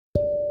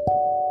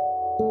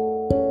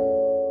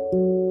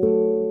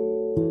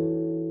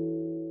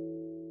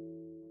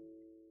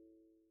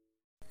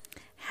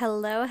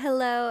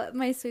Hello,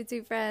 my sweet,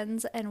 sweet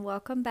friends, and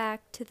welcome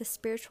back to the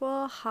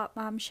Spiritual Hot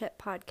Mom Shit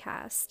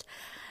podcast.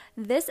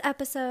 This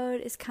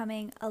episode is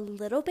coming a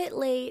little bit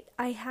late.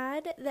 I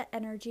had the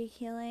energy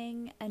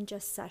healing and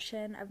just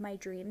session of my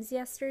dreams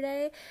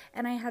yesterday,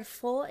 and I had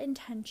full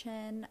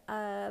intention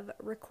of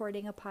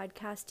recording a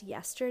podcast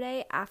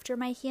yesterday after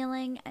my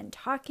healing and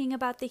talking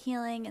about the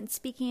healing and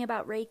speaking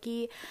about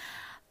Reiki.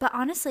 But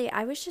honestly,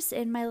 I was just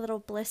in my little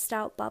blissed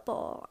out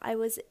bubble. I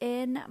was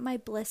in my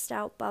blissed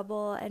out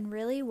bubble and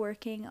really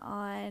working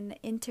on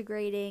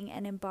integrating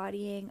and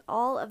embodying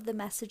all of the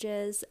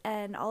messages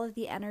and all of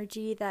the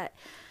energy that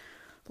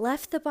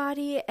left the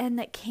body and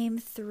that came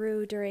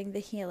through during the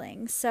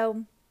healing.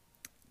 So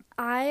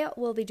I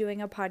will be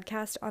doing a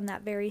podcast on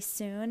that very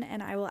soon,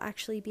 and I will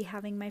actually be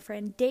having my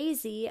friend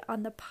Daisy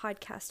on the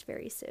podcast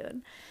very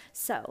soon.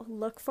 So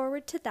look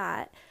forward to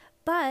that.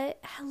 But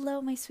hello,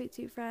 my sweet,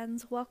 sweet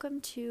friends. Welcome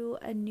to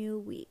a new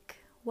week.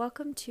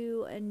 Welcome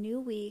to a new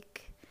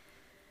week.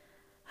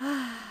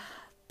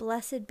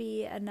 Blessed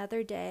be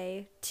another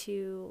day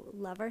to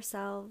love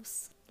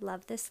ourselves,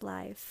 love this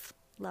life,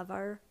 love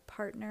our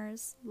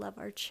partners, love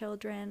our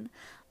children,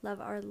 love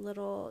our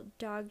little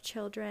dog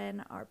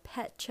children, our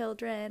pet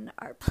children,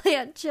 our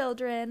plant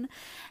children,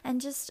 and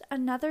just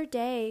another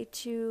day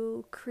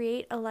to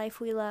create a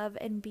life we love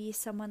and be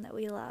someone that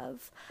we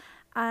love.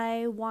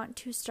 I want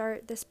to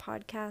start this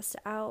podcast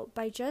out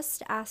by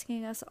just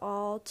asking us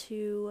all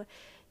to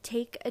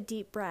take a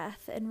deep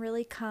breath and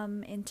really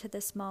come into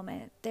this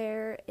moment.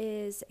 There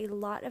is a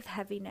lot of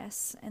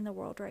heaviness in the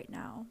world right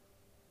now.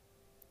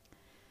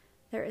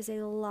 There is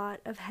a lot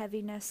of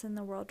heaviness in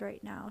the world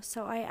right now.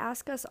 So I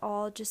ask us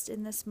all just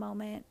in this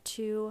moment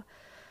to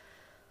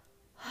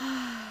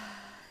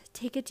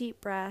take a deep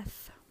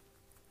breath,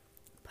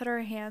 put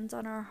our hands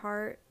on our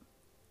heart,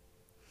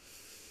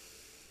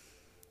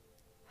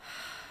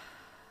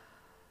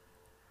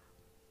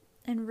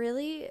 and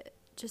really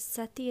just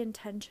set the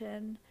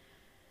intention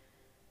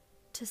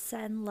to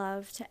send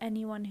love to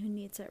anyone who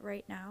needs it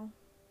right now.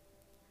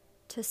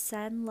 To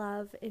send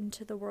love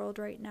into the world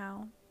right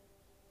now.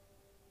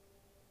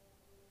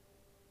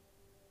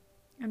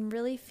 And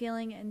really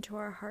feeling into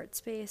our heart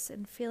space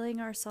and feeling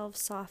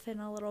ourselves soften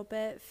a little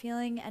bit.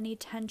 Feeling any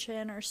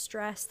tension or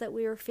stress that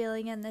we were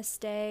feeling in this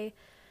day.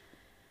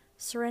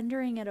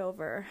 Surrendering it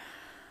over.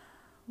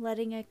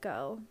 Letting it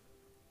go.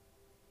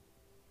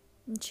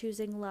 And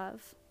choosing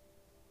love.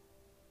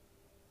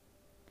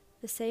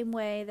 The same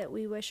way that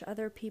we wish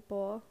other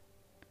people,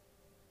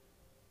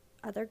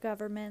 other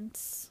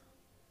governments,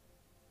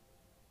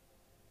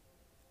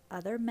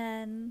 other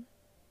men,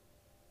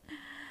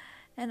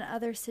 and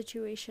other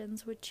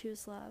situations would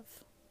choose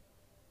love.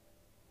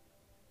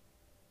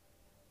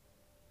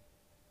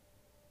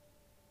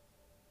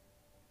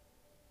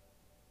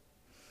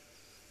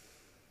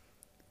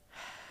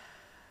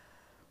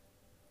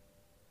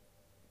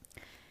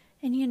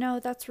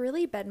 And that's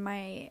really been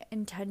my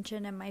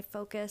intention and my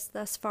focus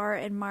thus far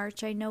in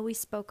March. I know we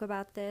spoke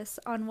about this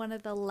on one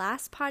of the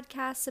last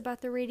podcasts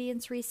about the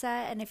Radiance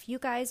Reset. And if you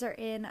guys are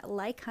in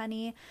Like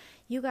Honey,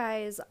 you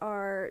guys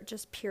are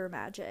just pure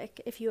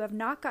magic. If you have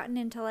not gotten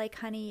into Like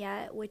Honey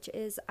yet, which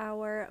is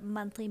our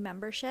monthly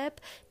membership,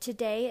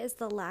 today is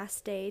the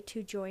last day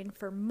to join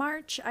for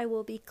March. I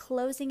will be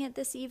closing it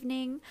this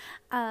evening.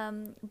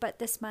 But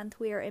this month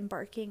we are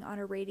embarking on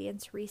a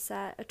Radiance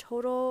Reset, a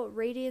total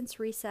Radiance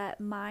Reset,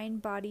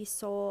 mind, body,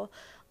 soul,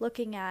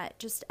 looking at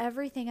just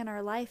everything in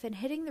our life and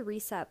hitting the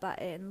reset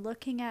button,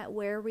 looking at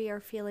where we are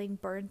feeling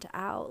burnt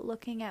out,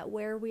 looking at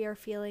where we are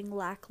feeling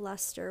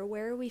lackluster,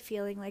 where are we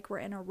feeling like we're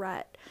in a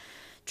rut.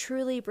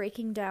 Truly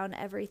breaking down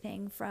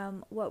everything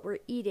from what we're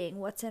eating,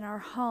 what's in our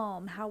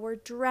home, how we're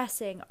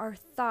dressing, our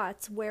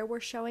thoughts, where we're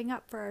showing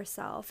up for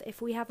ourselves,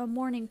 if we have a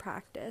morning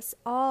practice,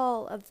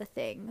 all of the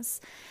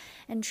things.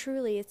 And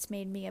truly it's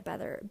made me a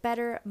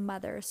better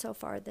mother so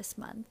far this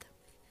month.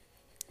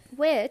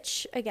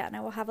 Which, again,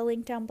 I will have a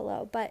link down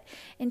below. But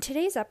in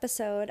today's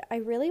episode, I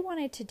really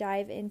wanted to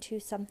dive into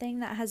something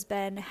that has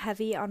been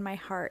heavy on my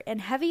heart. And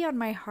heavy on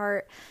my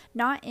heart,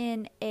 not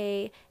in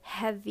a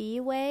heavy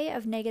way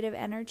of negative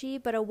energy,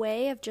 but a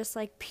way of just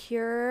like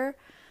pure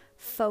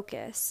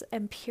focus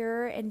and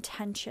pure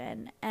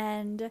intention.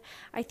 And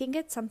I think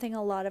it's something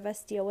a lot of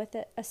us deal with,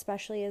 it,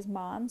 especially as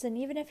moms. And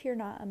even if you're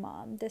not a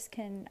mom, this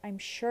can, I'm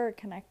sure,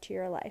 connect to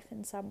your life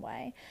in some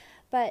way.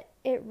 But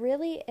it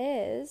really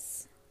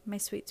is, my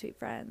sweet, sweet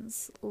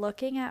friends,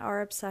 looking at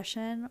our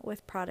obsession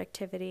with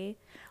productivity,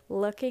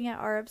 looking at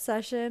our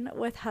obsession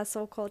with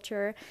hustle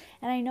culture.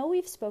 And I know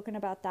we've spoken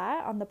about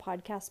that on the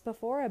podcast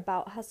before,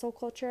 about hustle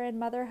culture and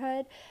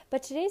motherhood,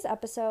 but today's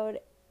episode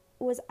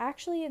was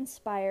actually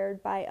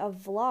inspired by a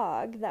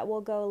vlog that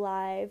will go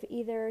live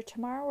either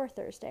tomorrow or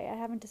Thursday. I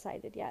haven't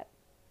decided yet.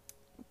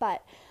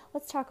 But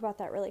let's talk about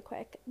that really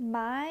quick.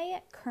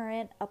 My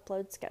current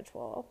upload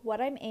schedule,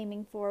 what I'm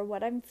aiming for,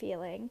 what I'm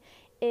feeling,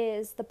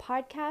 is the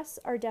podcasts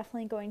are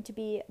definitely going to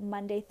be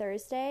Monday,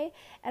 Thursday.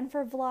 And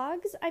for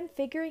vlogs, I'm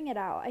figuring it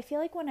out. I feel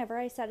like whenever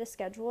I set a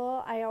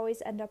schedule, I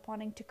always end up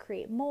wanting to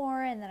create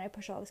more, and then I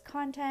push all this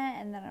content,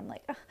 and then I'm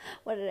like,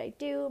 what did I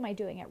do? Am I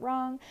doing it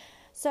wrong?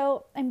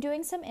 So I'm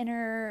doing some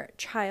inner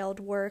child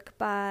work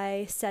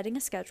by setting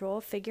a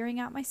schedule, figuring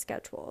out my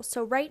schedule.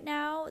 So right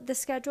now the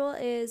schedule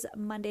is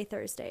Monday,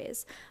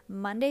 Thursdays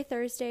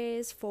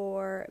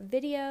for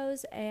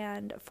videos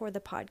and for the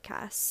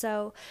podcast.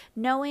 So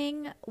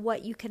knowing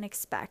what you can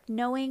expect,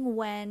 knowing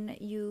when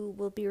you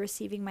will be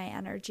receiving my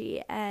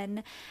energy.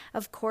 And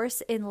of course,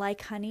 in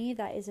Like Honey,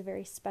 that is a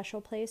very special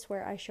place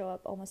where I show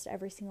up almost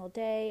every single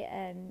day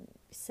and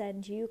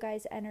send you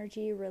guys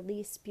energy,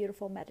 release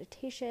beautiful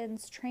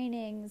meditations,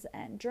 trainings,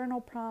 and journal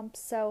prompts.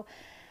 So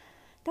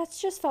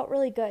that's just felt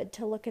really good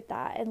to look at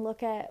that and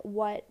look at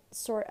what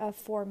sort of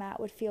format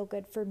would feel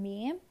good for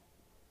me.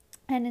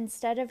 And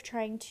instead of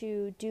trying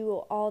to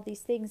do all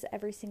these things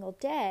every single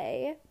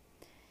day,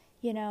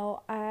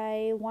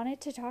 I wanted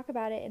to talk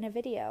about it in a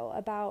video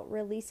about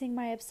releasing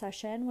my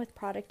obsession with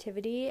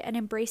productivity and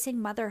embracing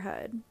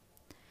motherhood.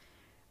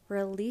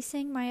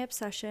 Releasing my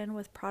obsession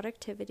with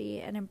productivity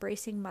and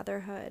embracing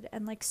motherhood,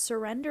 and like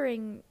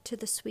surrendering to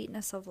the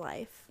sweetness of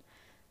life,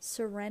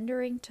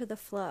 surrendering to the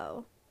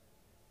flow.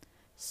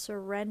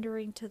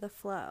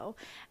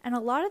 And a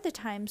lot of the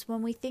times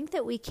when we think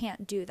that we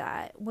can't do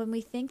that, when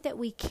we think that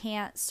we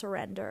can't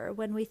surrender,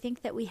 when we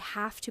think that we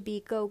have to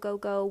be go, go,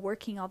 go,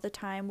 working all the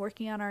time,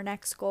 working on our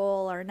next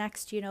goal, our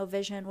next,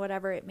 vision,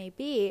 whatever it may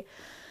be,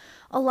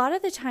 a lot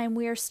of the time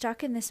we are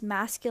stuck in this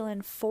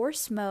masculine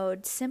force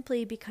mode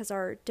simply because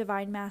our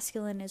divine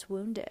masculine is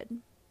wounded.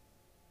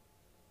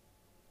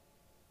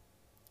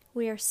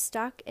 We are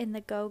stuck in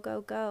the go, go,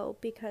 go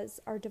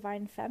because our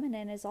divine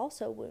feminine is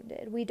also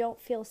wounded. We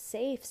don't feel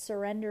safe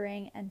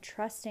surrendering and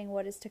trusting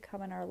what is to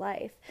come in our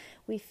life.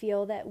 We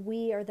feel that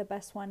we are the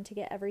best one to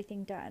get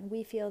everything done.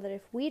 We feel that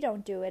if we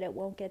don't do it, it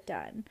won't get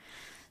done.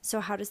 So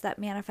how does that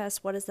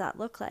manifest? What does that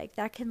look like?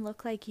 That can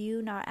look like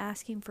you not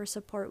asking for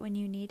support when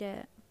you need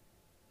it.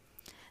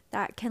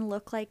 That can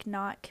look like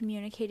not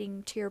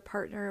communicating to your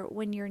partner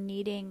when you're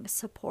needing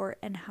support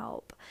and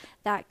help.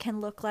 That can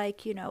look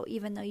like,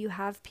 even though you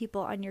have people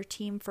on your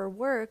team for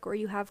work, or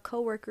you have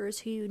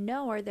coworkers who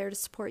are there to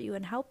support you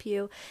and help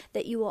you,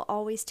 that you will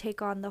always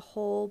take on the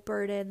whole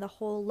burden, the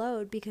whole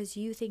load, because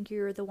you think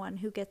you're the one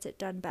who gets it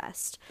done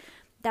best.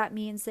 That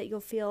means that you'll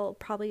feel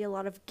probably a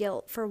lot of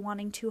guilt for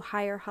wanting to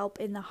hire help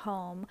in the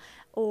home,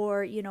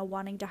 or,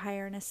 wanting to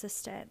hire an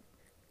assistant.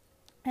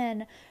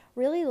 And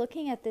really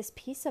looking at this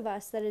piece of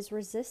us that is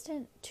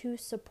resistant to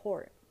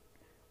support,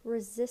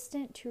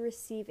 resistant to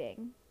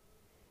receiving,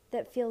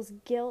 that feels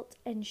guilt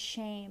and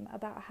shame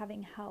about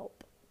having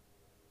help.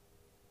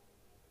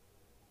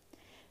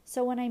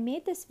 So when I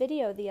made this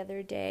video the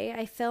other day,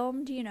 I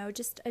filmed,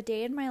 just a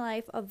day in my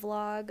life, a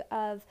vlog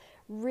of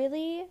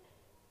really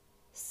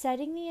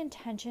setting the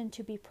intention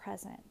to be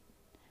present,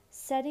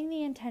 setting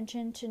the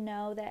intention to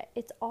know that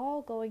it's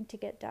all going to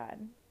get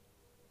done.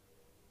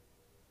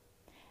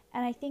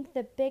 And I think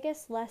the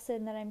biggest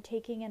lesson that I'm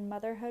taking in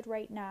motherhood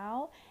right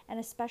now, and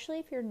especially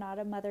if you're not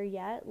a mother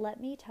yet, let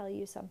me tell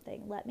you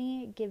something. Let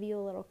me give you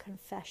a little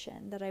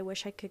confession that I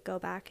wish I could go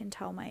back and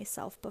tell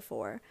myself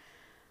before.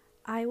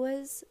 I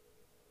was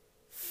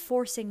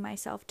forcing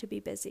myself to be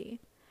busy.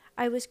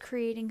 I was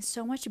creating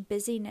so much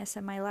busyness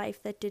in my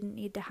life that didn't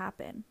need to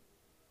happen.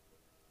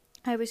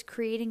 I was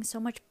creating so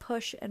much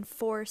push and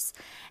force,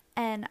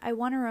 and I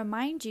want to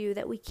remind you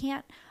that we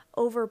can't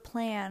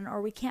overplan,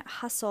 or we can't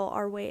hustle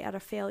our way out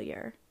of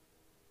failure.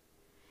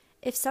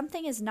 If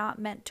something is not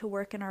meant to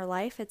work in our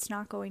life, it's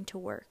not going to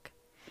work.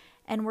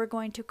 And we're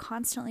going to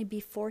constantly be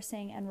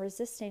forcing and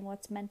resisting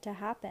what's meant to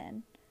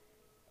happen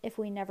if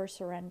we never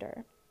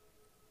surrender.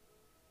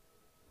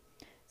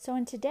 So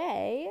in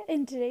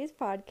today's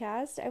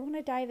podcast, I want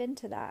to dive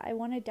into that. I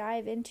want to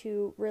dive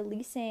into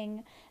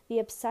releasing the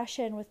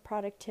obsession with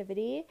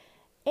productivity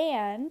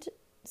and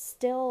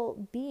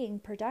still being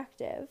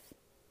productive.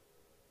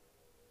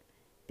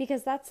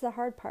 Because that's the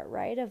hard part,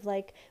 right? Of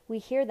like, we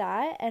hear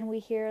that and we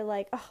hear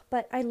like, oh,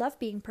 but I love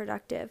being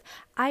productive.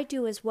 I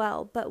do as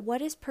well. But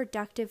what is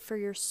productive for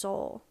your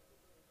soul?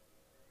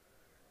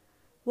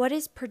 What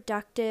is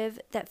productive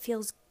that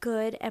feels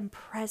good and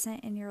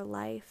present in your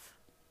life?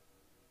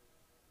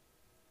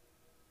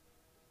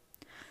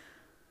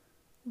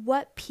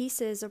 What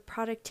pieces of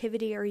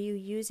productivity are you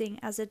using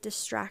as a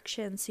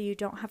distraction so you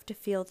don't have to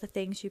feel the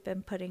things you've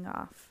been putting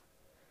off?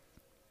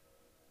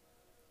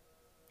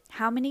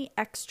 How many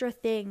extra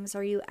things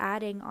are you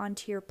adding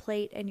onto your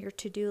plate and your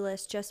to-do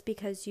list just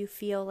because you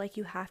feel like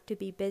you have to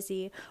be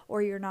busy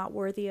or you're not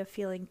worthy of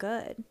feeling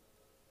good?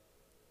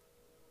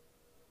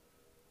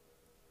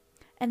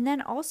 And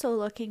then also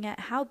looking at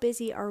how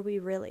busy are we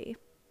really?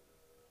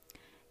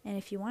 And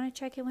if you want to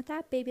check in with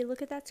that, baby,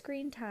 look at that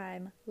screen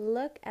time.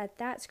 Look at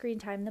that screen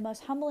time. The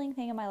most humbling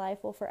thing in my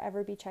life will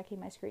forever be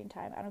checking my screen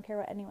time. I don't care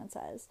what anyone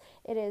says.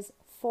 It is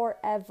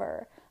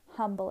forever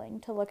humbling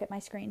to look at my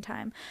screen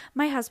time.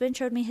 My husband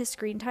showed me his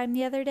screen time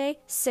the other day,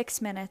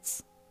 6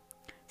 minutes.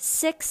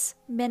 6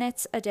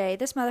 minutes a day.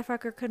 This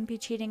motherfucker couldn't be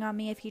cheating on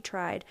me if he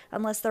tried,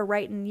 unless they're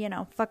writing,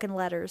 fucking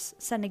letters,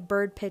 sending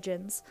bird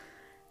pigeons.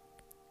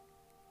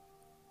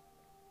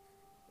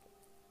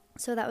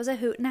 So that was a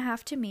hoot and a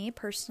half to me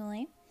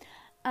personally.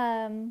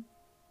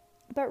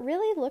 But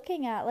really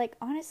looking at,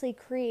 honestly,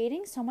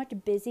 creating so much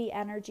busy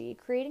energy,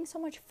 creating so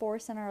much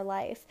force in our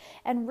life.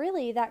 And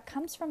really that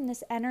comes from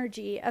this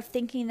energy of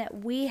thinking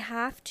that we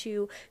have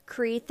to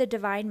create the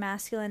divine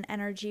masculine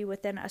energy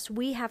within us.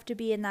 We have to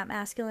be in that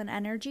masculine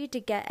energy to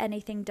get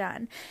anything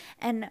done.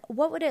 And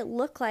what would it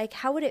look like?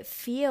 How would it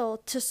feel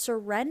to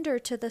surrender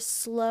to the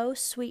slow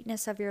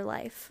sweetness of your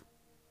life?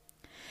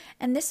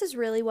 And this is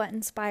really what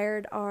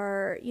inspired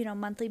our,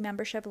 monthly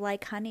membership,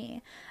 Like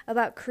Honey,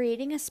 about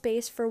creating a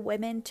space for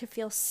women to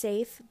feel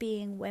safe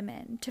being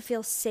women, to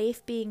feel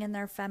safe being in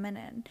their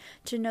feminine,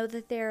 to know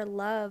that they are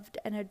loved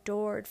and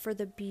adored for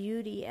the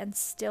beauty and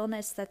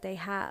stillness that they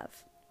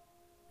have.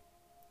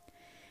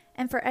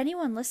 And for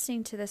anyone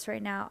listening to this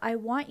right now, I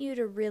want you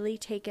to really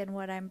take in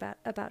what I'm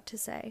about to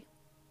say.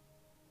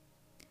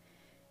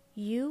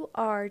 You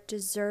are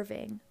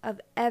deserving of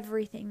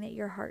everything that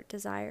your heart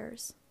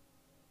desires.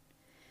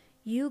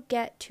 You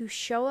get to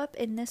show up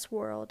in this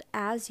world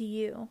as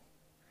you,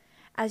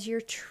 as your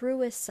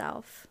truest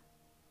self,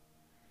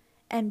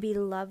 and be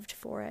loved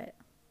for it.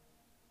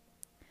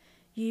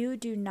 You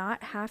do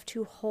not have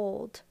to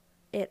hold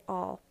it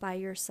all by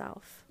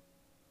yourself.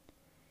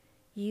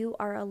 You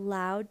are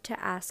allowed to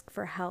ask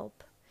for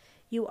help.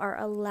 You are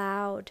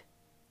allowed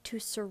to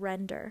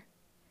surrender.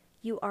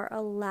 You are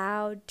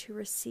allowed to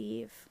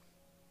receive.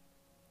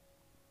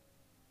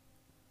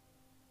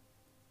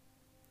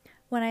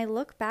 When I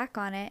look back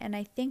on it and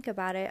I think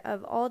about it,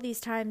 of all these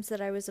times that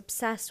I was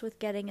obsessed with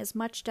getting as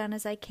much done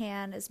as I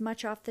can, as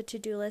much off the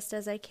to-do list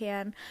as I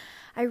can,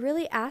 I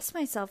really asked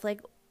myself,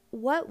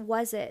 what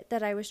was it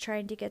that I was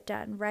trying to get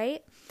done,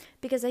 right?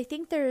 Because I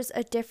think there's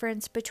a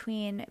difference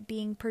between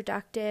being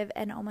productive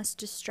and almost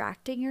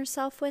distracting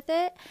yourself with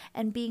it,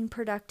 and being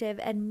productive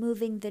and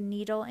moving the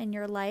needle in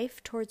your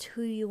life towards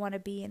who you want to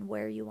be and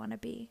where you want to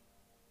be.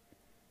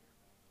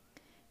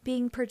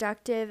 Being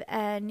productive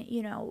and,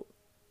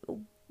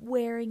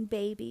 wearing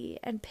baby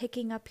and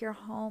picking up your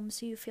home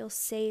so you feel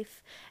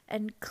safe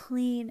and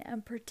clean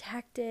and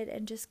protected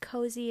and just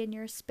cozy in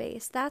your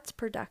space. That's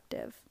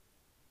productive.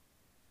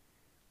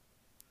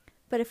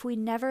 But if we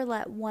never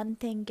let one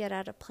thing get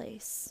out of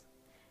place,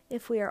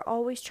 if we are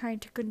always trying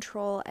to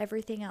control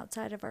everything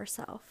outside of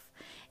ourselves,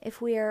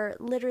 if we are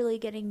literally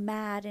getting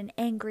mad and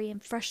angry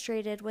and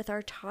frustrated with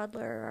our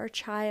toddler or our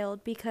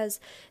child because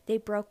they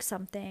broke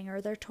something or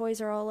their toys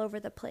are all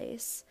over the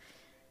place,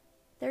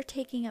 they're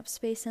taking up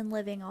space and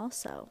living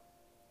also.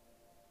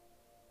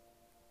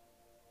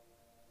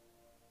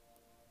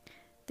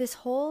 This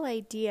whole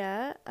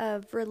idea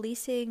of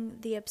releasing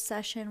the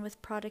obsession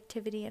with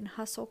productivity and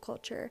hustle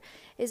culture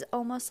is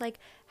almost like,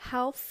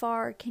 how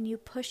far can you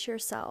push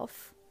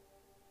yourself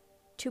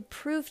to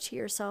prove to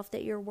yourself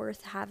that you're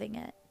worth having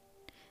it?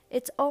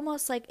 It's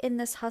almost like in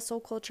this hustle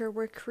culture,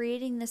 we're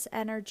creating this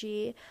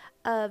energy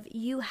of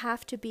you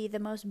have to be the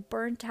most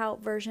burnt out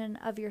version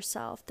of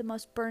yourself, the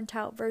most burnt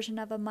out version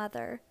of a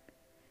mother,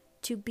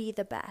 to be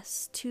the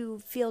best, to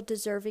feel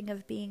deserving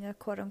of being a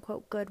quote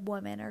unquote good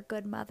woman or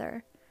good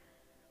mother.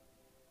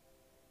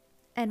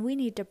 And we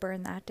need to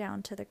burn that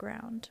down to the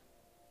ground.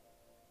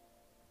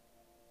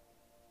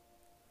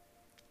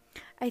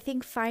 I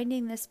think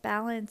finding this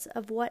balance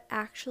of what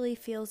actually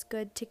feels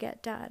good to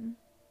get done,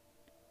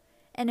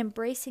 and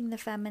embracing the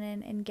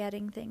feminine in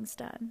getting things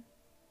done,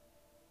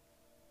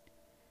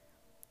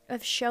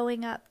 of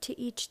showing up to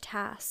each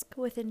task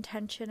with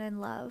intention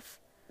and love,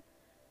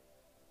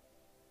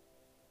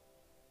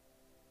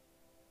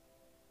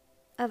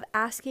 of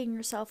asking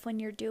yourself when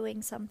you're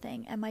doing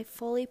something, am I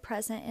fully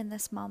present in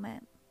this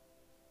moment?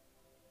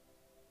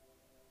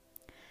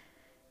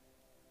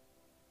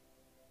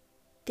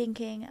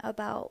 Thinking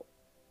about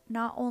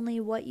not only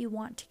what you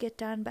want to get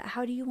done, but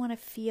how do you want to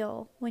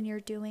feel when you're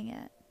doing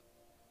it?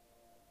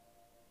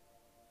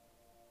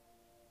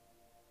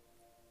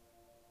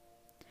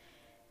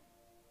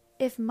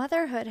 If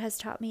motherhood has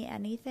taught me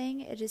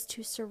anything, it is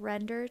to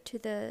surrender to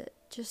the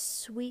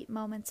just sweet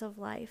moments of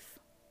life.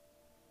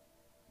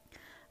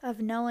 Of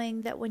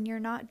knowing that when you're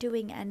not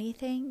doing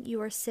anything,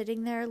 you are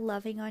sitting there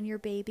loving on your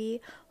baby,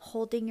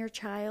 holding your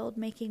child,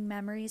 making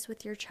memories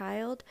with your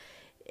child.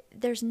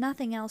 There's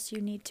nothing else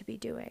you need to be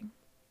doing.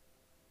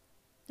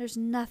 There's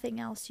nothing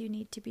else you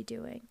need to be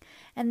doing.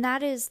 And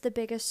that is the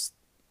biggest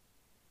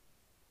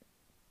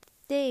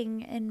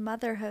thing in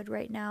motherhood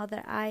right now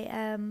that I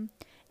am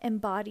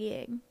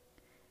embodying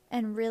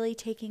and really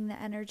taking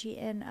the energy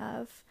in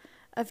of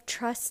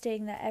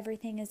trusting that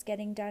everything is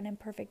getting done in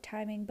perfect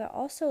timing, but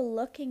also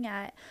looking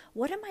at,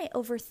 what am I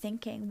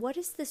overthinking? What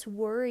is this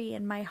worry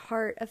in my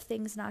heart of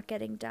things not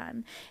getting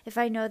done? If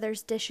I know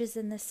there's dishes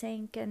in the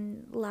sink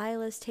and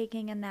Lila's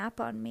taking a nap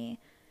on me,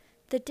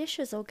 the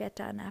dishes will get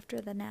done after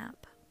the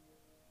nap.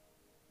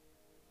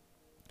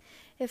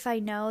 If I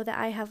know that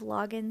I have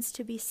logins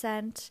to be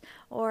sent,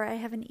 or I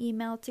have an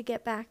email to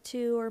get back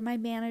to, or my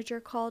manager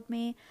called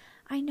me,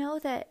 I know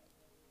that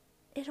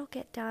it'll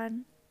get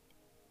done.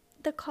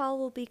 The call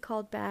will be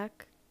called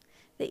back.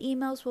 The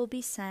emails will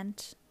be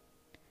sent.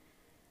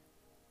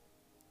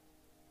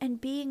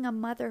 And being a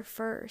mother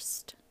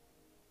first,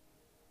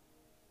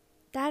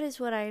 that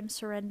is what I am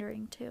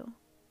surrendering to.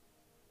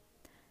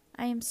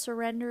 I am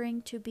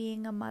surrendering to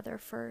being a mother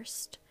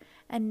first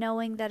and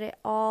knowing that it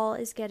all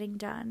is getting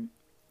done.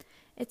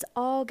 It's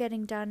all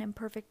getting done in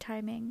perfect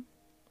timing.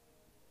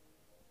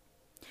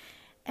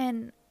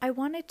 And I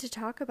wanted to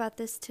talk about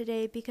this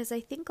today because I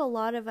think a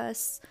lot of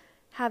us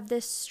have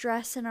this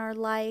stress in our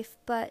life,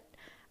 but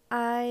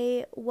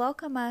I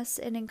welcome us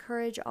and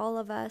encourage all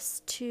of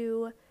us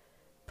to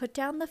put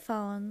down the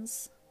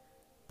phones,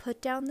 put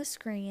down the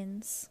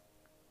screens,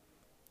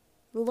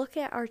 look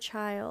at our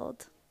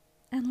child,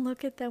 and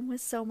look at them with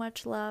so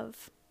much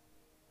love.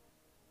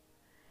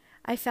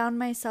 I found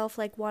myself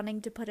like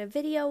wanting to put a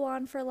video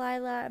on for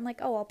Lila. I'm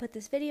like, oh, I'll put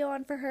this video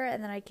on for her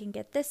and then I can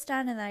get this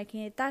done and then I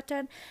can get that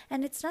done.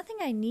 And it's nothing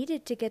I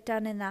needed to get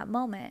done in that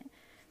moment.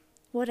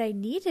 What I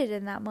needed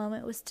in that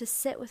moment was to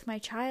sit with my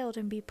child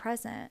and be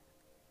present.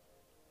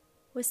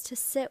 Was to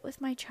sit with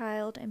my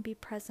child and be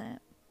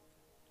present.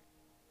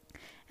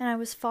 And I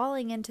was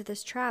falling into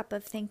this trap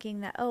of thinking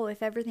that, oh,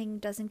 if everything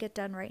doesn't get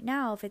done right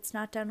now, if it's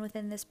not done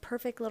within this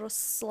perfect little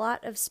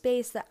slot of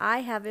space that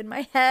I have in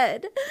my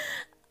head,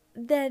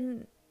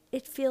 then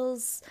it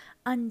feels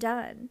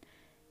undone.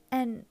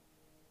 And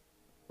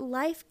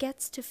life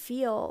gets to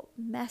feel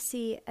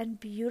messy and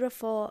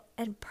beautiful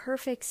and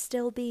perfect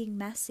still being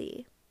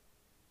messy.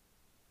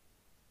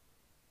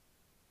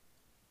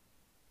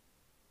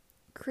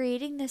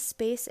 Creating this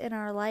space in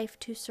our life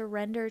to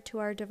surrender to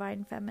our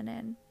divine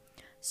feminine.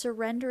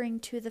 Surrendering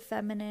to the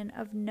feminine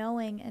of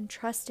knowing and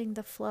trusting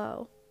the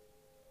flow.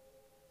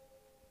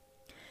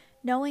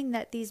 Knowing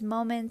that these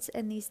moments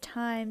and these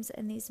times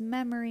and these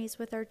memories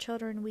with our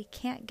children we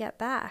can't get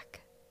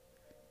back.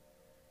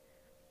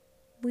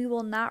 We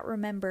will not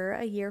remember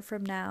a year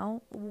from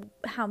now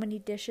how many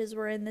dishes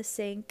were in the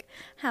sink,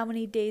 how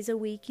many days a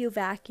week you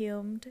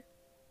vacuumed,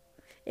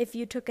 if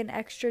you took an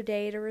extra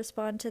day to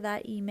respond to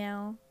that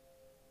email.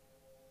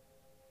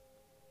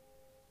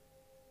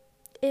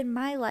 In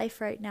my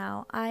life right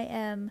now, I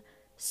am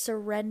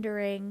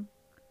surrendering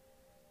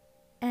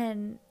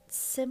and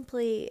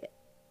simply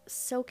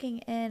soaking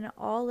in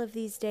all of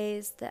these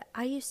days that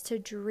I used to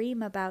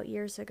dream about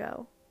years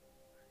ago.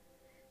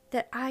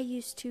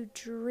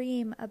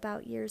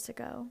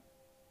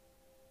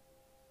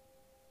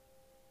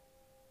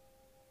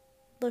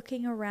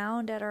 Looking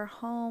around at our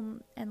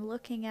home and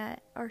looking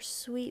at our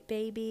sweet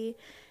baby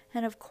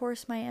and of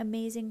course my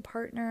amazing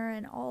partner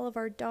and all of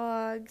our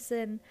dogs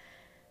and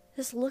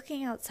just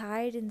looking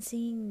outside and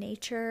seeing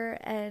nature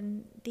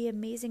and the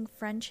amazing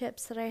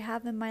friendships that I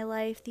have in my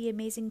life, the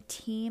amazing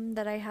team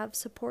that I have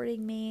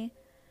supporting me.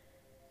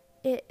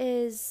 It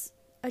is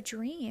a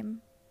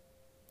dream.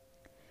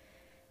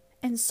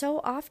 And so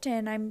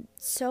often I'm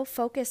so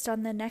focused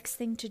on the next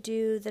thing to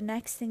do, the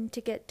next thing to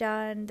get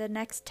done, the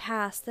next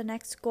task, the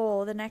next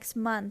goal, the next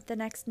month, the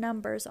next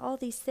numbers, all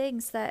these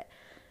things that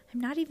I'm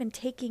not even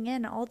taking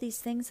in all these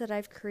things that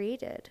I've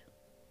created.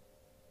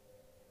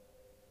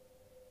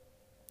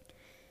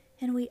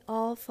 And we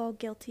all fall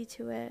guilty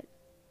to it.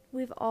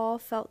 We've all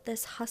felt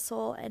this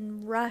hustle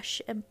and rush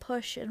and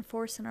push and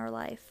force in our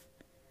life.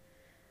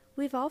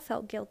 We've all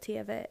felt guilty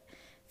of it.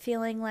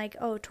 Feeling like,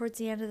 oh, towards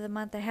the end of the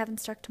month, I haven't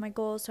stuck to my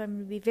goals, so I'm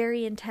going to be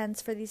very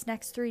intense for these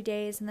next 3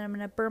 days, and then I'm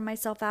going to burn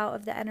myself out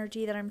of the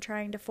energy that I'm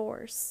trying to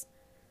force.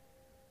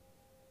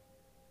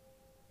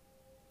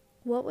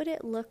 What would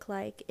it look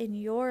like in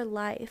your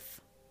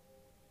life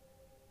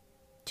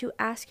to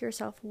ask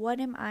yourself, what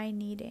am I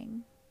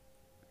needing?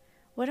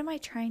 What am I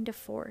trying to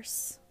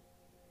force?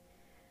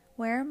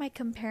 Where am I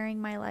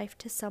comparing my life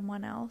to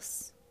someone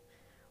else?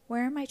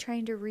 Where am I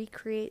trying to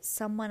recreate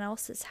someone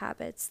else's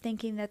habits,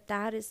 thinking that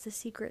that is the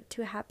secret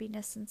to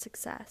happiness and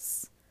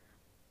success?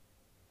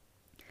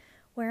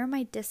 Where am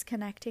I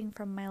disconnecting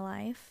from my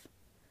life?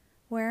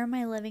 Where am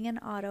I living in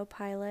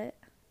autopilot?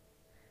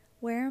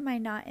 Where am I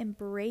not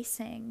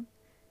embracing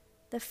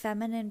the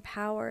feminine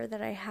power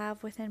that I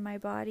have within my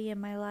body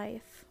and my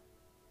life?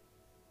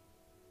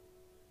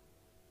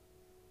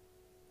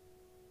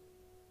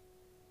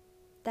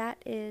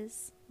 That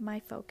is my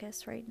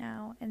focus right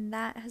now, and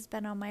that has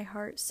been on my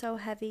heart so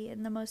heavy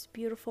in the most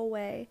beautiful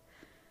way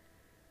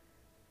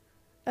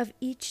of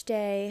each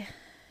day,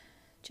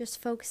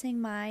 just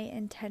focusing my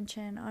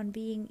intention on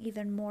being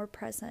even more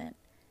present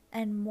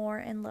and more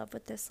in love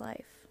with this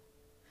life.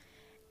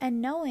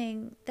 And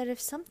knowing that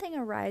if something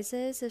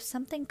arises, if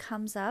something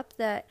comes up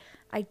that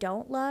I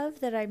don't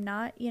love, that I'm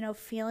not,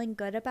 feeling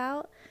good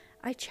about,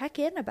 I check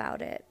in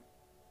about it.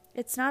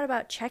 It's not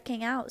about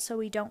checking out so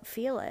we don't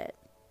feel it.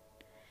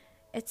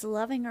 It's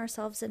loving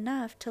ourselves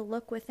enough to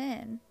look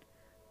within.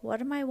 What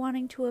am I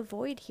wanting to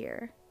avoid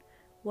here?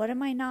 What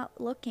am I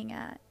not looking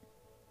at?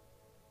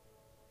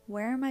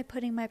 Where am I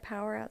putting my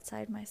power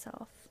outside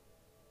myself?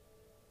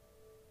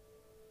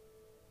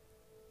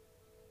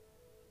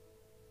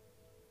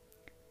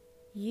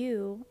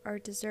 You are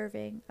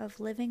deserving of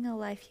living a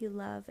life you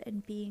love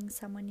and being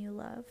someone you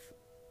love.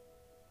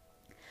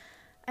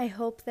 I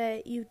hope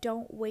that you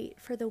don't wait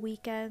for the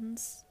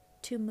weekends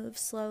to move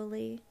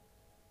slowly.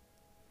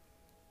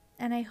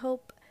 And I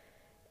hope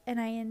and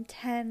I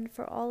intend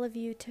for all of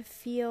you to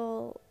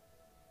feel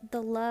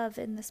the love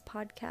in this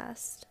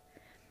podcast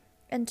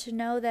and to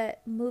know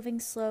that moving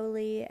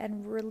slowly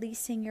and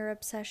releasing your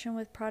obsession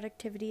with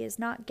productivity is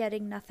not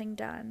getting nothing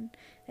done.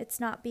 It's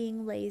not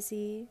being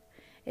lazy.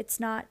 It's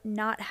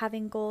not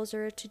having goals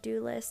or a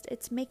to-do list.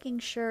 It's making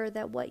sure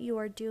that what you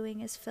are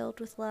doing is filled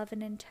with love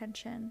and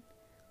intention.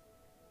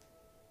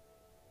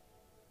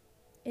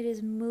 It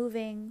is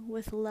moving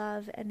with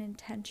love and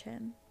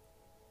intention.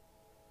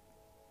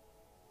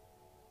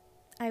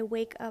 I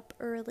wake up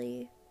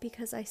early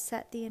because I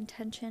set the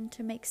intention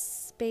to make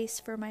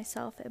space for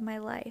myself in my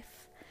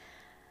life.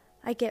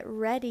 I get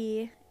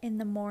ready in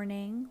the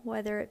morning,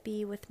 whether it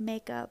be with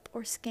makeup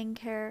or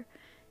skincare,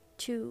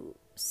 to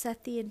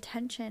set the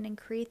intention and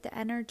create the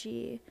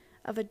energy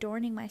of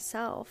adorning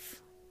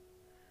myself,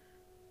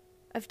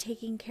 of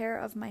taking care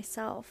of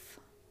myself.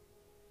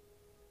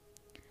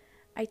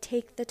 I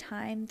take the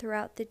time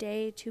throughout the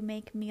day to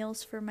make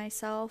meals for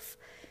myself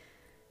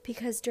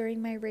because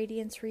during my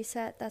Radiance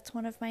Reset, that's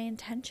one of my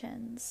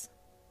intentions.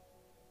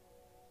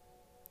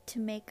 To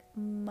make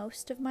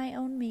most of my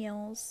own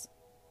meals,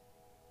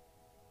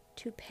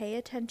 to pay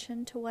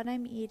attention to what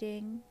I'm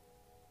eating,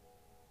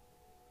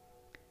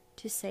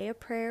 to say a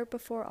prayer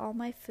before all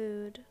my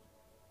food,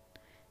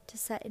 to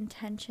set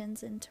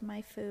intentions into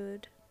my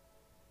food,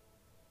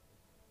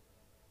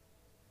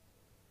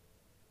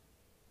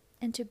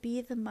 and to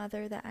be the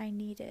mother that I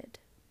needed.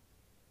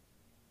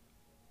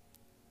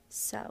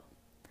 So,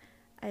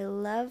 I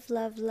love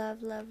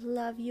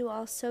you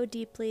all so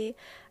deeply.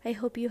 I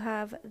hope you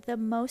have the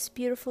most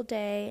beautiful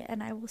day,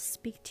 and I will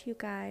speak to you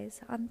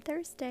guys on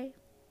Thursday.